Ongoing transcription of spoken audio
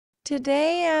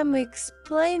Today I'm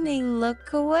explaining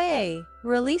Look Away,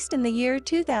 released in the year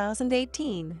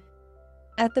 2018.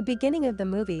 At the beginning of the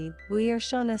movie, we are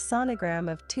shown a sonogram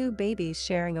of two babies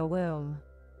sharing a womb.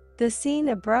 The scene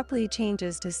abruptly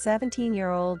changes to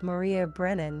 17-year-old Maria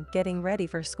Brennan getting ready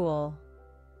for school.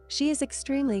 She is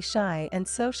extremely shy and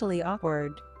socially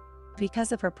awkward.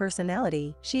 Because of her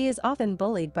personality, she is often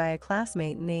bullied by a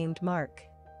classmate named Mark.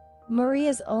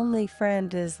 Maria's only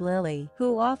friend is Lily,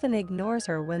 who often ignores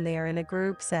her when they are in a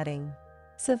group setting.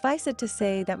 Suffice it to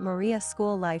say that Maria's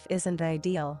school life isn't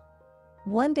ideal.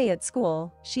 One day at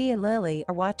school, she and Lily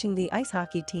are watching the ice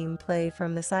hockey team play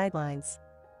from the sidelines.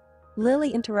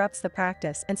 Lily interrupts the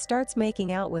practice and starts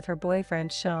making out with her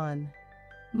boyfriend Sean.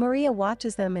 Maria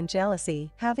watches them in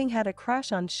jealousy, having had a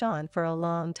crush on Sean for a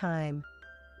long time.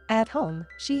 At home,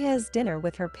 she has dinner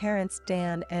with her parents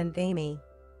Dan and Amy.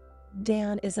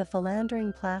 Dan is a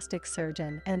philandering plastic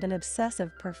surgeon and an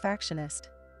obsessive perfectionist.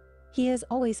 He has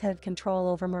always had control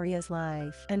over Maria's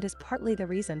life and is partly the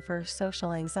reason for her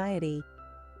social anxiety.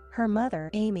 Her mother,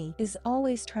 Amy, is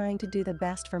always trying to do the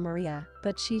best for Maria,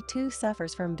 but she too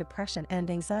suffers from depression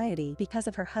and anxiety because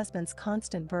of her husband's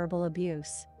constant verbal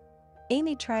abuse.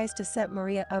 Amy tries to set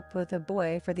Maria up with a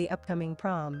boy for the upcoming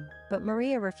prom, but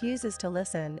Maria refuses to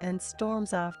listen and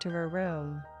storms off to her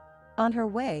room. On her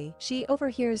way, she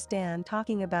overhears Dan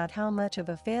talking about how much of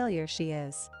a failure she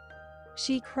is.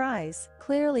 She cries,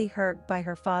 clearly hurt by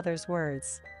her father's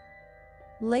words.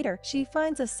 Later, she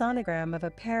finds a sonogram of a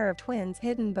pair of twins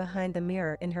hidden behind the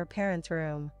mirror in her parents'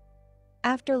 room.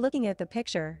 After looking at the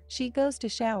picture, she goes to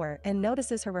shower and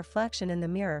notices her reflection in the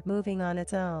mirror moving on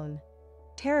its own.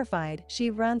 Terrified,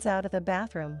 she runs out of the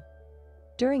bathroom.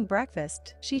 During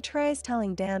breakfast, she tries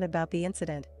telling Dan about the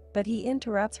incident, but he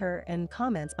interrupts her and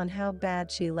comments on how bad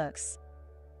she looks.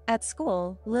 At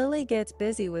school, Lily gets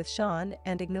busy with Sean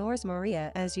and ignores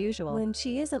Maria as usual. When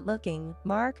she isn't looking,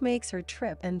 Mark makes her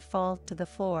trip and fall to the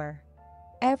floor.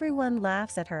 Everyone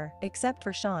laughs at her, except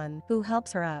for Sean, who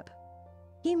helps her up.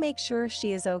 He makes sure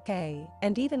she is okay,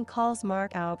 and even calls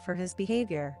Mark out for his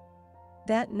behavior.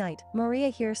 That night, Maria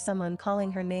hears someone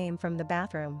calling her name from the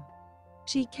bathroom.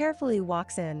 She carefully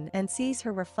walks in and sees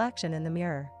her reflection in the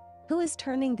mirror, who is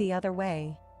turning the other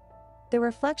way. The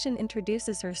reflection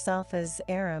introduces herself as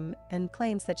Aram and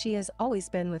claims that she has always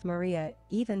been with Maria,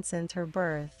 even since her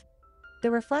birth.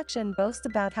 The reflection boasts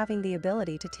about having the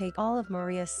ability to take all of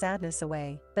Maria's sadness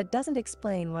away, but doesn't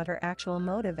explain what her actual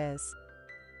motive is.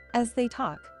 As they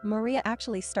talk, Maria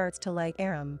actually starts to like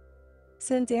Aram.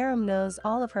 Since Aram knows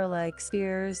all of her likes,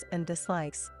 fears, and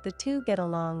dislikes, the two get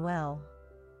along well.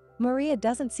 Maria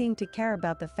doesn't seem to care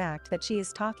about the fact that she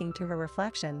is talking to her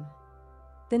reflection.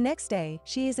 The next day,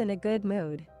 she is in a good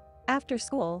mood. After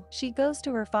school, she goes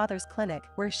to her father's clinic,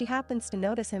 where she happens to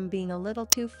notice him being a little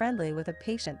too friendly with a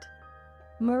patient.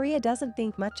 Maria doesn't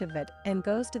think much of it and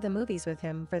goes to the movies with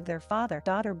him for their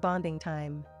father-daughter bonding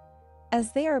time.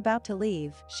 As they are about to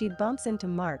leave, she bumps into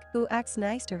Mark, who acts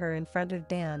nice to her in front of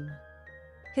Dan.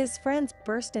 His friends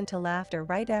burst into laughter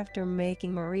right after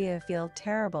making Maria feel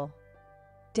terrible.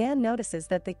 Dan notices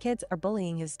that the kids are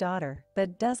bullying his daughter,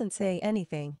 but doesn't say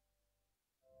anything.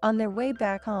 On their way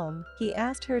back home, he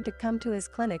asked her to come to his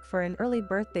clinic for an early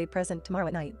birthday present tomorrow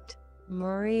at night.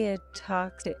 Maria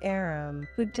talks to Aram,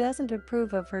 who doesn't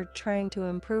approve of her trying to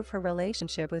improve her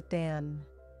relationship with Dan.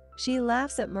 She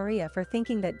laughs at Maria for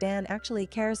thinking that Dan actually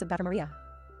cares about Maria.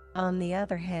 On the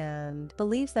other hand,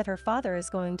 believes that her father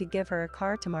is going to give her a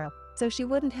car tomorrow, so she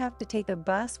wouldn't have to take the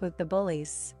bus with the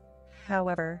bullies.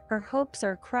 However, her hopes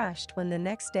are crushed when the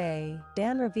next day,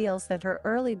 Dan reveals that her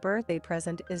early birthday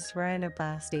present is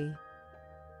rhinoplasty.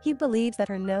 He believes that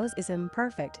her nose is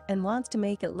imperfect and wants to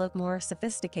make it look more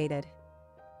sophisticated.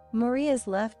 Maria is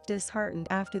left disheartened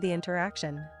after the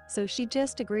interaction, so she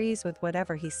just agrees with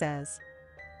whatever he says.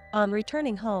 On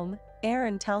returning home,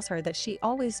 Erin tells her that she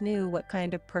always knew what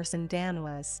kind of person Dan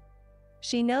was.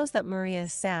 She knows that Maria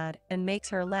is sad and makes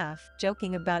her laugh,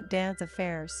 joking about Dan's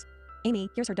affairs. Amy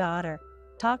hears her daughter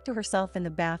talk to herself in the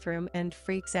bathroom and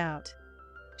freaks out.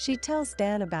 She tells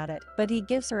Dan about it, but he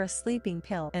gives her a sleeping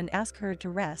pill and asks her to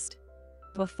rest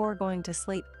before going to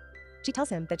sleep. She tells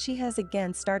him that she has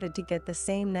again started to get the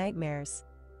same nightmares.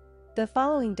 The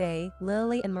following day,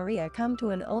 Lily and Maria come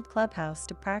to an old clubhouse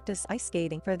to practice ice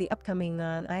skating for the upcoming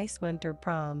on-ice winter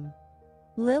prom.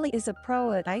 Lily is a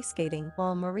pro at ice skating,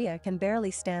 while Maria can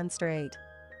barely stand straight.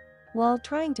 While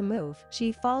trying to move,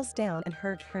 she falls down and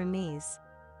hurt her knees.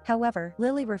 However,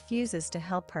 Lily refuses to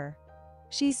help her.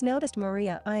 She's noticed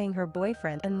Maria eyeing her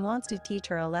boyfriend and wants to teach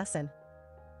her a lesson.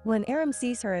 When Aram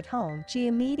sees her at home, she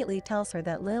immediately tells her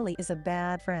that Lily is a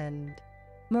bad friend.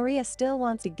 Maria still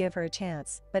wants to give her a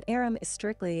chance, but Aram is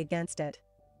strictly against it.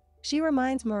 She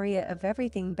reminds Maria of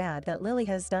everything bad that Lily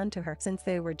has done to her since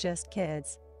they were just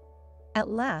kids. At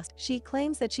last, she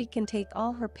claims that she can take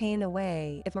all her pain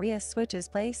away if Maria switches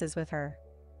places with her.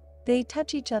 They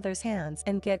touch each other's hands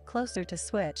and get closer to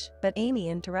switch, but Amy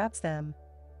interrupts them.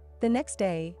 The next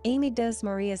day, Amy does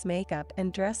Maria's makeup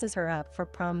and dresses her up for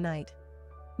prom night.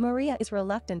 Maria is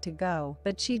reluctant to go,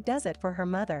 but she does it for her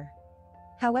mother.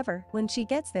 However, when she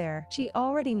gets there, she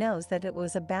already knows that it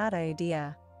was a bad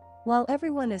idea. While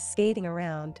everyone is skating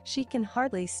around, she can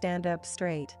hardly stand up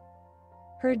straight.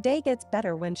 Her day gets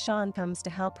better when Sean comes to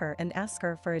help her and asks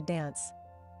her for a dance.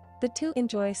 The two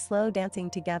enjoy slow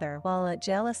dancing together while a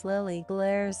jealous Lily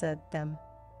glares at them.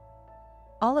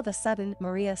 All of a sudden,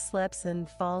 Maria slips and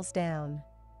falls down.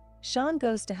 Sean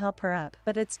goes to help her up,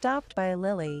 but it's stopped by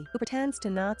Lily, who pretends to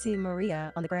not see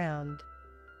Maria on the ground.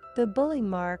 The bully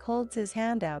Mark holds his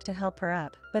hand out to help her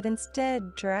up, but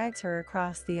instead drags her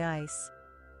across the ice.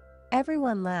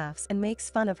 Everyone laughs and makes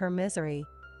fun of her misery.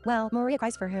 While Maria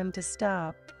cries for him to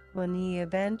stop, when he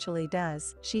eventually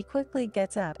does, she quickly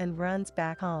gets up and runs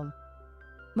back home.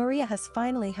 Maria has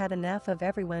finally had enough of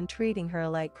everyone treating her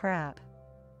like crap.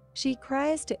 She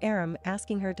cries to Aram,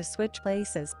 asking her to switch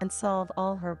places and solve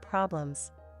all her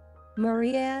problems.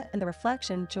 Maria and the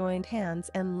reflection joined hands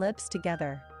and lips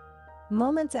together.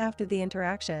 Moments after the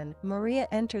interaction, Maria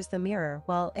enters the mirror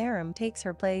while Aram takes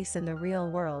her place in the real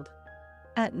world.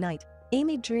 At night,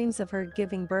 Amy dreams of her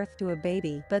giving birth to a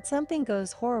baby, but something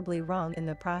goes horribly wrong in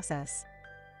the process.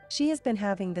 She has been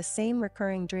having the same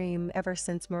recurring dream ever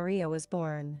since Maria was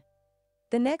born.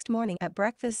 The next morning at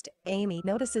breakfast, Amy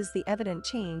notices the evident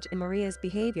change in Maria's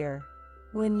behavior.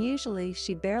 When usually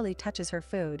she barely touches her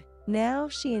food, now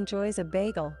she enjoys a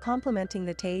bagel, complimenting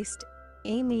the taste.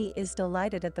 Amy is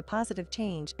delighted at the positive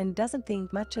change and doesn't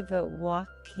think much of it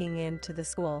walking into the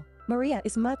school. Maria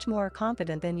is much more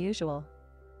confident than usual.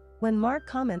 When Mark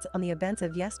comments on the events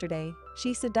of yesterday,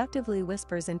 she seductively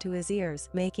whispers into his ears,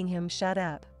 making him shut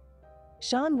up.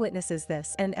 Sean witnesses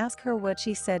this and asks her what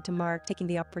she said to Mark, taking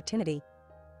the opportunity.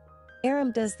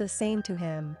 Aram does the same to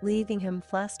him, leaving him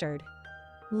flustered.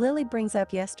 Lily brings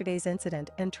up yesterday's incident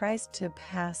and tries to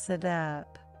pass it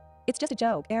up. It's just a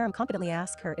joke. Aram confidently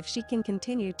asks her if she can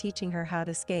continue teaching her how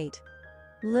to skate.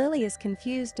 Lily is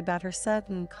confused about her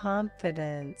sudden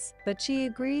confidence, but she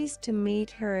agrees to meet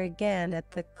her again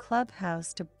at the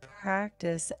clubhouse to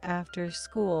practice after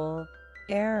school.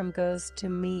 Aram goes to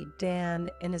meet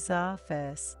Dan in his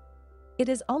office. It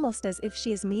is almost as if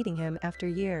she is meeting him after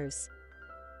years.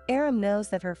 Aram knows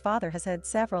that her father has had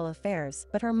several affairs,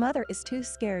 but her mother is too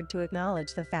scared to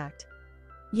acknowledge the fact.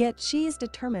 Yet she is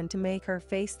determined to make her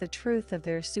face the truth of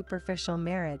their superficial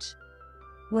marriage.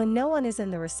 When no one is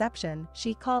in the reception,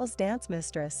 she calls dance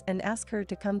mistress and asks her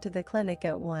to come to the clinic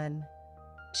at 1.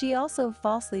 She also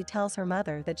falsely tells her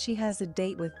mother that she has a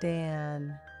date with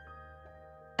Dan.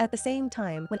 At the same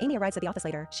time, when Amy arrives at the office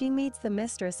later, she meets the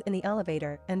mistress in the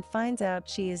elevator and finds out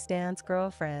she is Dan's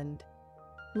girlfriend.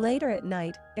 Later at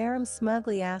night, Aram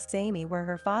smugly asks Amy where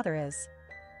her father is.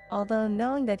 Although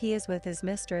knowing that he is with his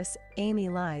mistress, Amy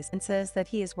lies and says that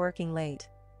he is working late.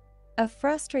 A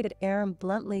frustrated Aram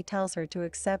bluntly tells her to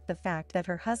accept the fact that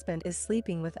her husband is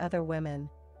sleeping with other women.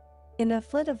 In a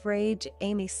fit of rage,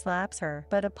 Amy slaps her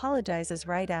but apologizes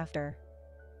right after.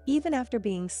 Even after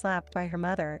being slapped by her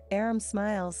mother, Aram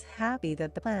smiles, happy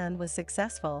that the plan was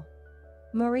successful.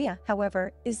 Maria,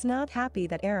 however, is not happy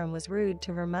that Aram was rude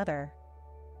to her mother.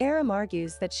 Aram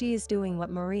argues that she is doing what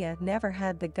Maria never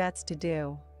had the guts to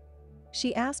do.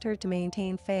 She asked her to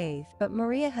maintain faith, but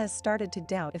Maria has started to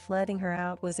doubt if letting her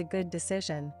out was a good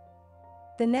decision.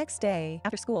 The next day,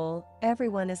 after school,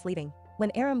 everyone is leaving,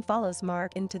 when Aram follows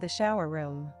Mark into the shower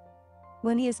room.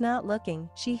 When he is not looking,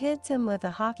 she hits him with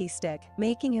a hockey stick,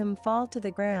 making him fall to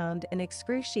the ground in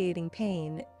excruciating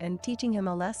pain and teaching him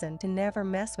a lesson to never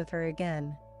mess with her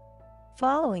again.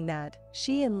 Following that,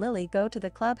 she and Lily go to the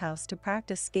clubhouse to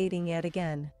practice skating yet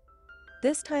again.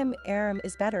 This time Aram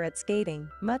is better at skating,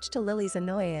 much to Lily's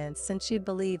annoyance since she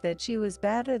believed that she was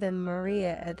better than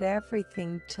Maria at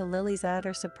everything. To Lily's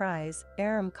utter surprise,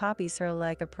 Aram copies her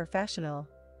like a professional.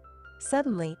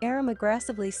 Suddenly, Aram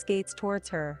aggressively skates towards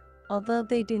her. Although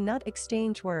they do not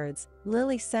exchange words,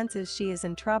 Lily senses she is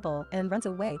in trouble and runs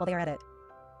away while they are at it.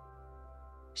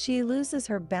 She loses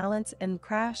her balance and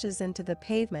crashes into the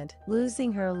pavement,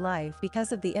 losing her life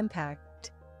because of the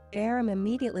impact. Aram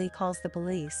immediately calls the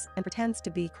police and pretends to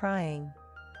be crying.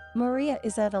 Maria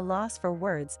is at a loss for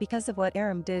words because of what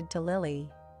Aram did to Lily.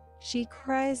 She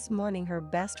cries mourning her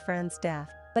best friend's death,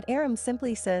 but Aram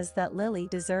simply says that Lily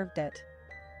deserved it.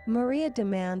 Maria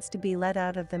demands to be let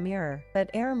out of the mirror, but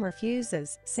Aram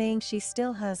refuses, saying she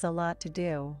still has a lot to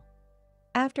do.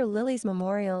 After Lily's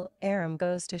memorial, Aram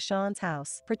goes to Sean's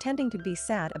house, pretending to be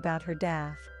sad about her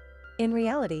death. In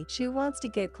reality, she wants to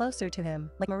get closer to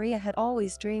him, like Maria had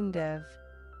always dreamed of.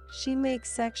 She makes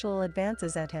sexual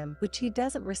advances at him, which he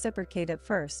doesn't reciprocate at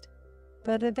first.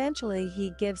 But eventually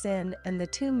he gives in and the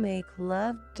two make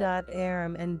love.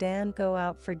 Aram and Dan go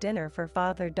out for dinner for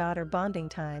father-daughter bonding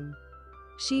time.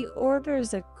 She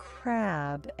orders a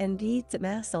crab and eats it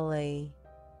messily,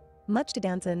 much to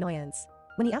Dan's annoyance.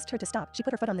 When he asked her to stop, she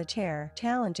put her foot on the chair,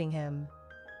 challenging him.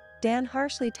 Dan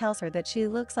harshly tells her that she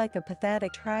looks like a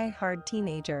pathetic try-hard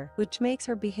teenager, which makes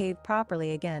her behave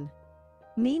properly again.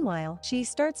 Meanwhile, she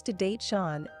starts to date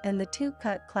Sean, and the two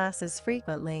cut classes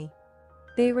frequently.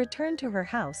 They return to her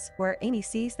house, where Amy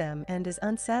sees them and is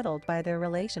unsettled by their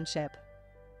relationship.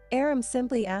 Aram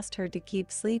simply asked her to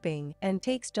keep sleeping and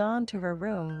takes John to her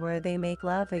room where they make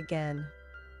love again.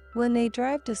 When they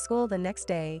drive to school the next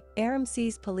day, Aram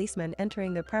sees policemen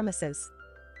entering the premises.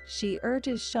 She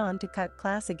urges Sean to cut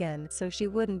class again so she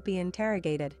wouldn't be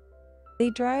interrogated. They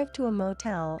drive to a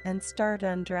motel and start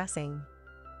undressing.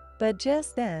 But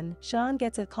just then, Sean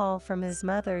gets a call from his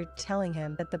mother telling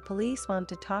him that the police want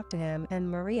to talk to him and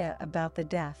Maria about the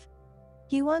death.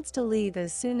 He wants to leave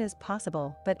as soon as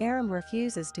possible, but Aram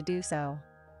refuses to do so.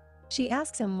 She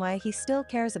asks him why he still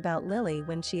cares about Lily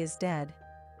when she is dead.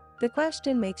 The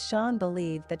question makes Sean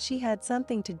believe that she had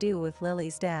something to do with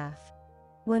Lily's death.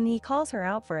 When he calls her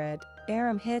out for it,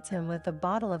 Aram hits him with a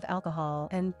bottle of alcohol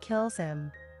and kills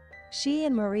him. She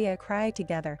and Maria cry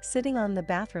together, sitting on the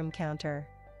bathroom counter.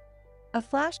 A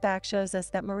flashback shows us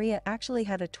that Maria actually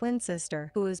had a twin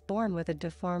sister who was born with a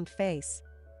deformed face.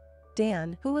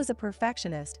 Dan, who was a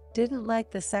perfectionist, didn't like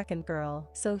the second girl,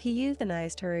 so he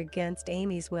euthanized her against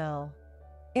Amy's will.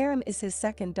 Aram is his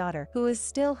second daughter, who is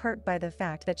still hurt by the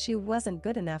fact that she wasn't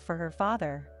good enough for her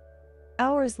father.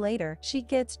 Hours later, she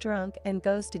gets drunk and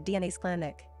goes to DNA's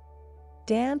clinic.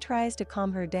 Dan tries to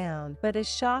calm her down, but is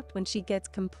shocked when she gets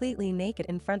completely naked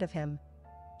in front of him.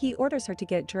 He orders her to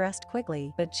get dressed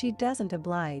quickly, but she doesn't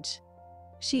oblige.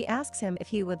 She asks him if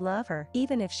he would love her,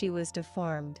 even if she was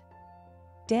deformed.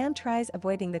 Dan tries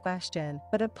avoiding the question,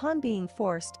 but upon being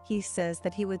forced, he says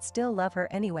that he would still love her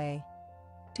anyway.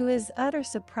 To his utter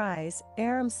surprise,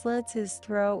 Aram slits his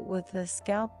throat with a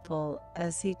scalpel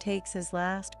as he takes his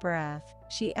last breath.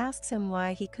 She asks him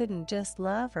why he couldn't just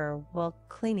love her while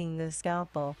cleaning the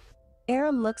scalpel.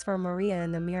 Aram looks for Maria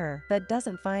in the mirror, but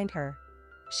doesn't find her.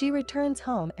 She returns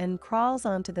home and crawls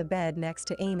onto the bed next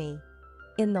to Amy.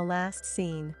 In the last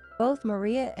scene, both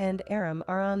Maria and Aram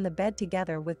are on the bed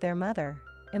together with their mother,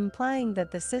 implying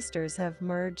that the sisters have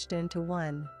merged into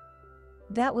one.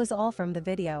 That was all from the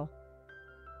video.